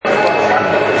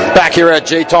Back here at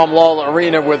J. Tom Lawler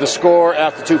Arena, where the score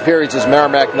after 2 periods is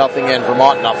Merrimack nothing and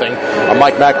Vermont nothing. I'm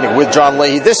Mike Macknick with John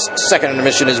Leahy. This second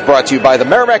intermission is brought to you by the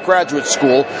Merrimack Graduate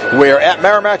School, where at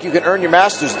Merrimack you can earn your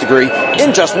master's degree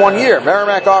in just 1 year.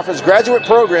 Merrimack offers graduate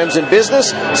programs in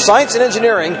business, science and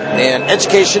engineering, and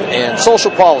education and social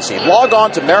policy. Log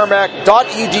on to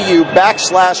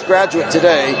merrimack.edu/graduate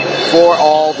today for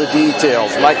all the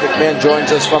details. Mike McMahon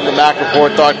joins us from the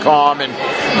MacReport.com and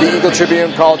the Eagle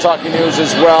Tribune, College Hockey News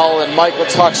as well. And Mike,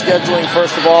 let's talk scheduling.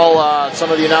 First of all, some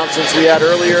of the announcements we had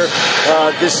earlier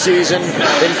this season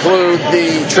include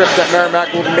the trip that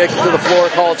Merrimack will be making to the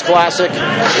Florida College Classic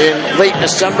in late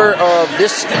December of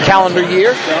this calendar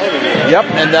year. Yep,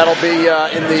 and that'll be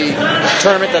in the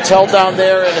tournament that's held down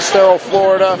there in Estero,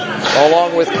 Florida,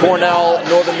 along with Cornell,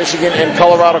 Northern Michigan, and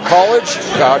Colorado College.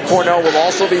 Cornell will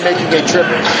also be making a trip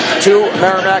to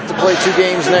Merrimack to play 2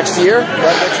 games next year.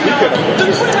 Next weekend.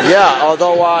 Yeah,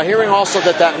 although hearing also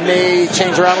that may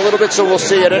change around a little bit, so we'll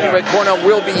see. At any rate, Cornell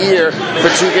will be here for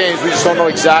 2 games. We just don't know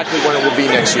exactly when it will be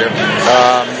next year,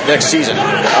 next season.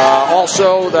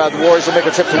 Also, the Warriors will make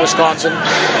a trip to Wisconsin.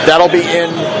 That'll be in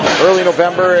early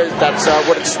November. That's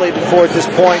what it's slated for at this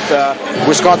point.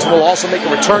 Wisconsin will also make a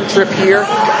return trip here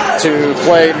to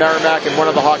play Merrimack and one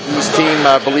of the Hockey East team,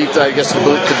 believed, I guess, to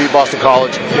be Boston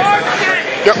College.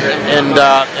 Yep.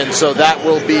 And so that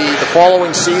will be the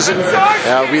following season.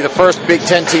 It'll be the first Big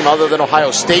Ten team other than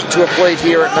Ohio State to have played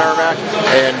here at Merrimack,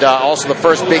 and also the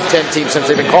first Big Ten team since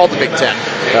they've been called the Big Ten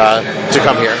to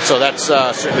come here. So that's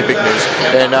certainly big news.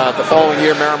 And the following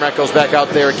year, Merrimack goes back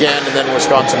out there again, and then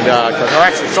Wisconsin.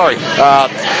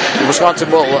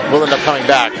 Wisconsin will end up coming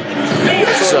back.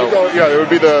 So it would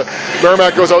be the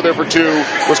Merrimack goes out there for 2.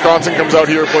 Wisconsin comes out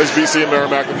here, plays BC and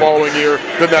Merrimack the following year.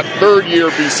 Then that 3rd year,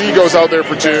 BC goes out there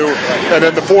for 2, and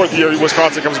then the 4th year,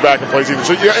 Wisconsin comes back and plays either.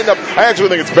 So you end up. I actually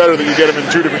think it's better that you get them in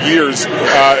 2 different years,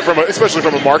 especially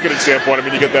from a marketing standpoint. I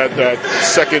mean, you get that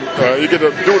second. You get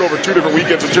to do it over 2 different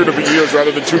weekends and 2 different years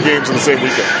rather than 2 games in the same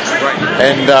weekend. Right.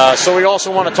 And so we also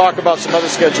want to talk about some other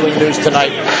scheduling news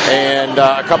tonight and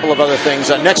a couple of other things.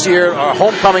 Next year,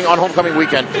 homecoming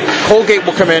weekend, Colgate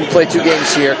will come in, play 2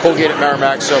 games here. Colgate at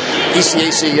Merrimack. So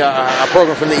ECAC, a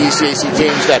program from the ECAC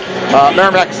teams that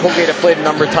Merrimack and Colgate have played a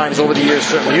number of times over the years.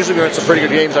 Certainly, usually we had some pretty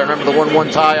good games. I remember the 1-1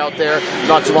 tie out there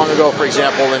not too long ago, for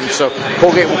example. And so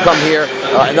Colgate will come here,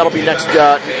 and that'll be next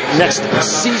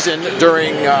season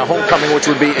during homecoming, which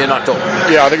would be in October.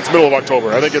 Yeah, I think it's middle of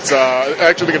October. I think it's I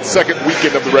actually think it's the 2nd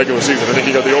weekend of the regular season. I think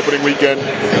you got the opening weekend,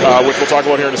 which we'll talk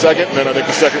about here in a second, and then I think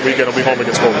the 2nd weekend will be home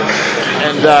against Colgate.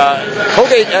 And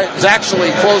Colgate is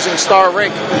actually closing Star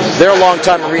Rink, their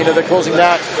longtime arena. They're closing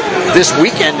that this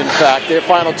weekend, in fact, their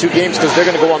final 2 games, because they're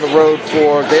going to go on the road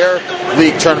for their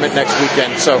league tournament next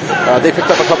weekend. So they picked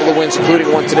up a couple of wins,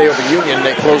 including one today over Union.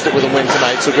 They closed it with a win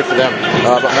tonight, so good for them.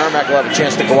 But Merrimack will have a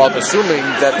chance to go out, assuming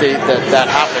that that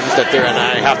happens, and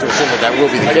I have to assume that will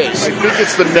be the case. I think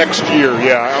it's the next year,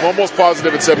 yeah. I'm almost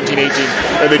positive it's 17-18,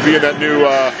 and they'd be in that new,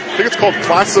 I think it's called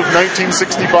Class of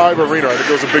 1965 Arena. I think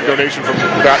there was a big donation from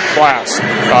that class,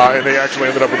 and they actually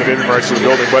ended up with the naming rights to the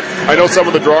building. But I know some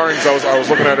of the drawings I was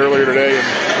looking at earlier today,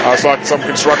 and I saw some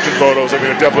construction photos. I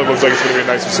mean, it definitely looks like it's going to be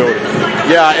a nice facility.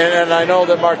 Yeah, and I know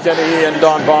that Mark Dennehy and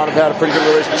Don Bond have had a pretty good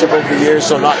relationship over the years,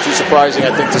 so not too surprising,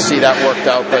 I think, to see that worked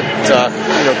out. But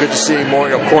good to see more.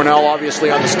 Cornell obviously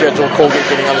on the schedule, Colgate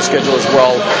getting on the schedule as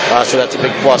well, so that's a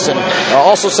big plus. And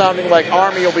also sounding like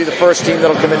Army will be the first team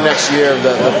that'll come in next year.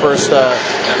 The first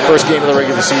game of the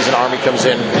regular season, Army comes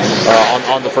in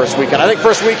on the first weekend. I think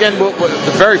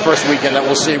the very first weekend that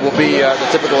we'll see will be the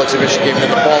typical exhibition game, and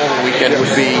then the following weekend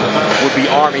would be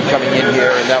Army coming in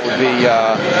here, and that would be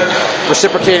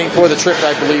reciprocating for the trip,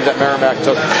 I believe, that Merrimack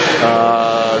took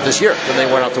this year when they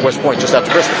went out to West Point just after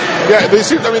Christmas. Yeah, they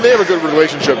have a good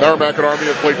relationship. Merrimack and Army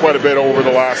have played quite a bit over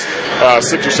the last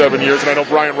 6 or 7 years, and I know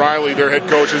Brian Riley, their head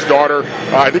coach, his daughter,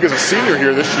 I think is a senior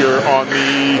here this year on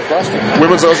the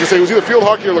women's. I was going to say it was either field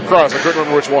hockey or lacrosse. I couldn't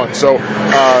remember which one. So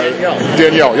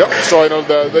Danielle. Yep. So I know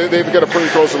they've got a pretty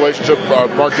close relationship.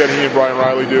 Mark Dennehy and Brian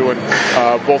Riley do, and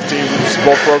both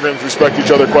programs respect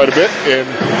each other quite a bit, and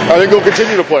I think they'll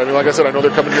continue to play. I mean, like I said, I know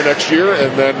they're coming here next year,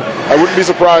 and then I wouldn't be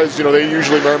surprised.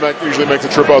 Merrimack usually makes a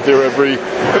trip out there every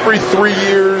 3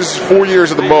 years, 4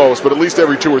 years at the most, but at least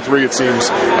every 2 or 3 it seems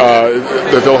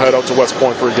that they'll head out to West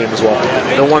Point for a game as well.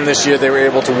 The one this year they were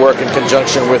able to work in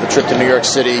conjunction with a trip to New York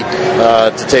City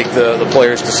to take the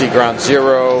players to see Ground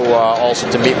Zero, also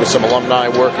to meet with some alumni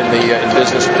work in the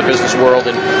business world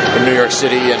in New York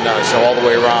City, and so all the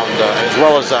way around, as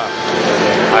well as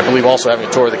I believe also having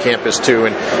a tour of the campus too,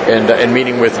 and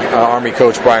meeting with Army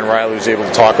coach Brian Riley, who's able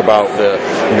to talk about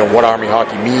what Army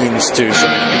hockey means to so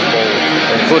many people,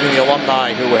 including the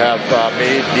alumni who have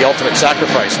made the ultimate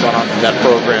sacrifice gone on from that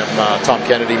program. Tom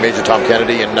Kennedy, Major Tom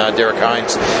Kennedy, and Derek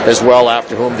Hines as well,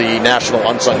 after whom the National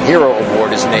Unsung Hero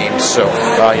Award is named. So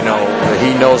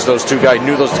he knows those two guys,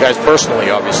 knew those guys personally,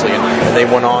 obviously, and they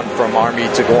went on from Army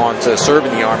to go on to serve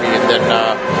in the Army, and then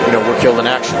were killed in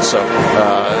action. So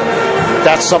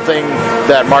that's something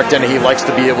that Mark Dennehy likes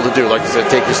to be able to do, likes to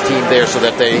take his team there so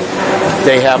that they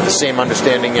have the same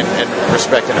understanding and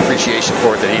respect and appreciation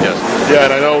for it that he does. Yeah,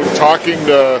 and I know talking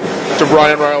to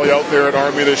Brian Riley out there at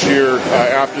Army this year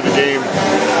after the game,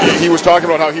 he was talking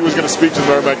about how he was going to speak to the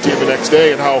Merrimack team the next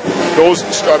day, and how those,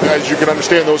 as you can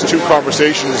understand, those two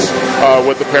conversations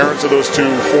with the parents of those two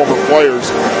former players,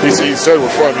 he said,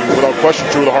 without question,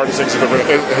 two of the hardest things he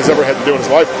has ever had to do in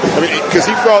his life. I mean, because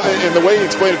he felt, in the way he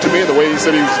explained it to me, and the way he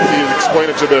said he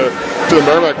explained it to the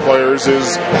Merrimack players,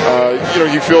 is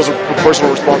he feels a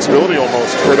personal responsibility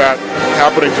almost for that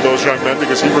happening to those young men,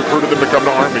 because he recruited them to come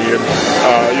to Army, and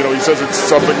he says it's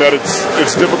something that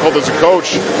it's difficult as a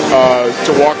coach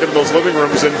to walk into those living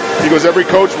rooms, and he goes, every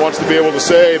coach wants to be able to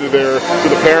say to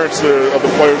the parents of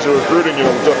the players they're recruiting,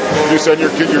 you send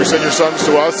your sons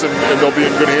to us, and they'll be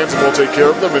in good hands, and we'll take care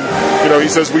of them. And he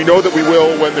says, we know that we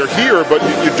will when they're here, but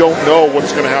you don't know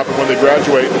what's going to happen when they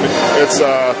graduate. And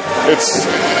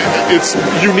it's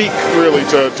unique, really,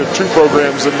 to two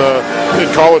programs in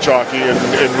college hockey,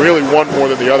 and really one more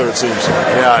than the other, it seems.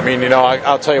 Yeah, I mean,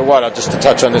 I'll tell you what, just to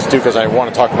touch on this too, because I want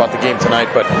to talk about the game tonight,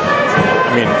 but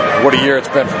I mean, what a year it's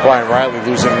been for Brian Riley,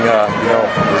 losing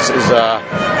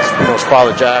his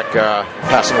father Jack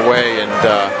passing away, and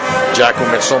Jack, who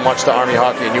meant so much to Army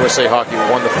hockey and USA hockey,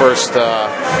 won the first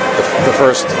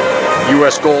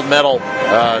U.S. gold medal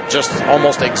just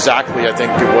almost exactly, I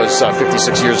think it was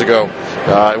 56 years ago.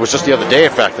 It was just the other day,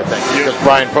 in fact, I think, because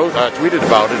Brian tweeted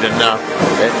about it,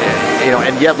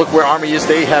 and yet look where Army is.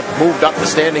 They have moved up the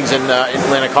standings in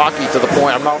Atlantic hockey to the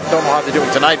point, don't know how they're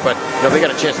doing tonight, but they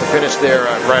got a chance to finish there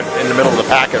right in the middle of the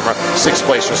pack at sixth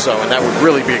place or so, and that would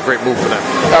really be a great move for them.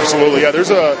 Absolutely, yeah.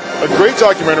 There's a great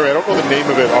documentary. I don't know the name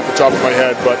of it off the top of my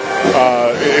head, but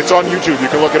it's on YouTube. You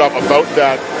can look it up, about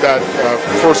that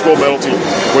first gold medal team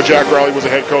where Jack Riley was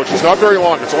a head coach. It's not very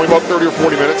long. It's only about 30 or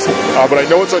 40 minutes, but I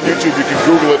know it's on YouTube. You can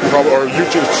Google it or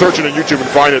YouTube, search it on YouTube and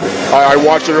find it. I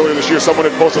watched it earlier this year. Someone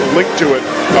had posted a link to it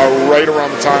right around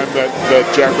the time that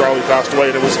Jack Riley passed away,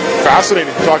 and it was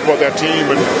fascinating to talk about that team.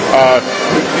 And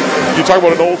you talk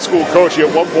about an old school coach.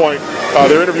 At one point,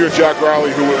 they're interviewing Jack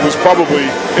Riley, who was probably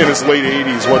in his late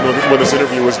 80s when this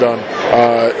interview was done,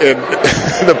 and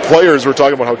the players were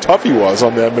talking about how tough he was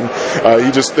on them, and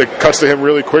it cuts to him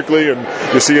really quickly, and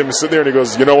you see him sitting there, and he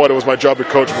goes, "You know what? It was my job to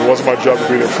coach, but it wasn't my job to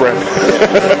be their friend."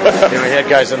 He had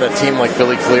guys on that team like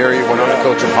Billy Cleary, who went on to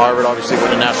coach at Harvard, obviously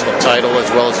won a national title, as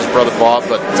well as his brother Bob.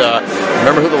 But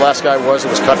remember who the last guy was that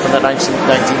was cut from that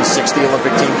 1960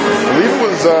 Olympic team? I believe it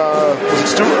was it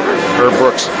Stu Irving? Herb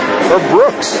Brooks. Herb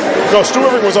Brooks. No, Stu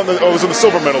Irving was on the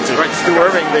silver medal team. Right, Stu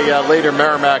Irving, the later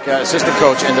Merrimack assistant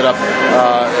coach, ended up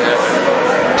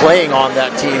playing on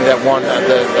that team that won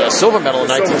the silver medal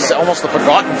in almost the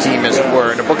forgotten team, as it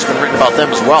were, and a book's been written about them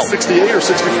as well. 68 or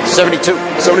 64? 72.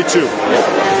 72.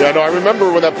 Yeah, no, I remember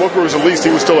when that book was released,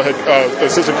 he was still a head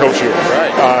assistant coach here.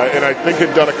 Right. And I think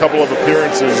had done a couple of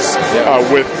appearances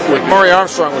with Murray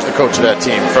Armstrong was the coach of that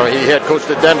team. He had coached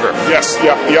at Denver. Yes,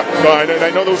 yeah. No, and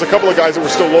I know there was a couple of guys that were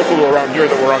still local around here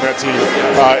that were on that team.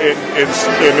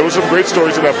 And there was some great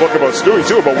stories in that book about Stewie,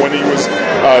 too, about when he was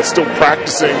still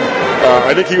practicing.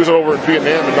 I think he was over in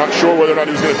Vietnam and not sure whether or not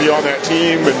he was going to be on that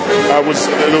team. And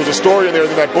there was a story in there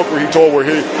in that book where he told where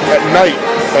at night,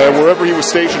 wherever he was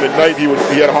stationed at night, he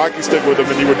had a hockey stick with him,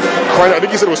 and he would crunch, I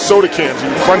think he said it was soda cans. He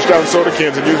would crunch down soda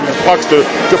cans and use them as pucks to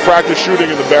practice shooting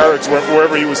in the barracks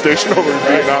wherever he was stationed over in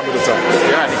Vietnam at the time.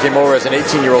 Yeah, and he came over as an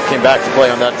 18-year-old, came back to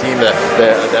play on that team that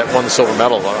won the silver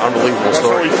medal. Unbelievable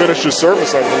story. That's how he finished his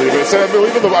service, I believe.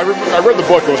 I read the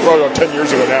book. It was probably about 10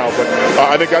 years ago now, but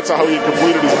I think that's how he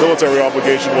completed his military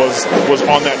obligation, was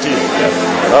on that team.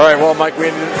 All right, well, Mike, we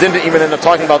didn't even end up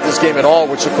talking about this game at all,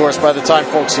 which, of course, by the time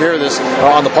folks hear this,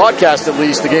 on the podcast at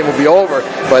least, the game will be over.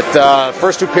 But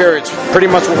first two periods, pretty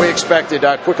much what we expected.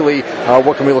 Quickly,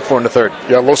 what can we look for in the third?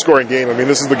 Yeah, low-scoring game. I mean,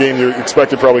 this is the game you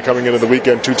expected probably coming into the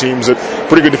weekend. Two teams that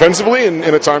pretty good defensively and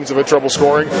at times have had trouble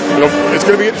scoring. It's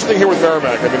going to be interesting here with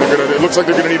Merrimack. I mean, it looks like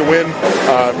they're going to need a win.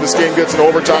 This game gets in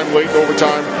overtime, late in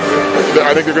overtime.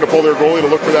 I think they're going to pull their goalie to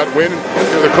look for that win.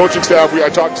 The coaching staff, I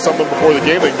talked to some of them before the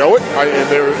game. They know it, and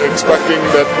they're expecting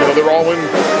that they're all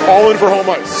in for home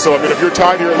ice. So I mean, if you're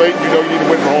tied here late, you need to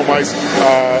win for home ice.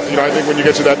 I think when you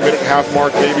get to that minute and a half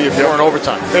mark, maybe if you're in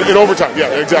overtime. In overtime, yeah,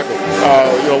 exactly.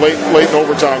 Late in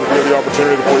overtime, if you have the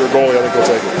opportunity to pull your goalie, I think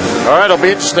they'll take it. All right, it'll be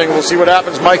interesting. We'll see what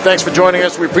happens. Mike, thanks for joining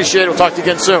us. We appreciate it. We'll talk to you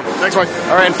again soon. Thanks, Mike.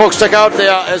 All right, and folks, check out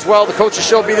as well the Coach's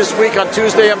Show will be this week on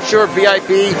Tuesday, I'm sure,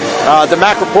 VIP.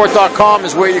 TheMacReport.com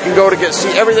is where you can go to see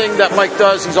everything that Mike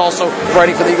does. He's also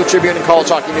writing for the Eagle Tribune and College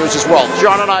Hockey News as well.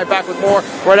 John and I are back with more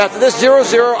right after this.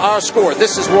 0-0 our score.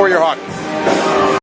 This is Warrior Hockey.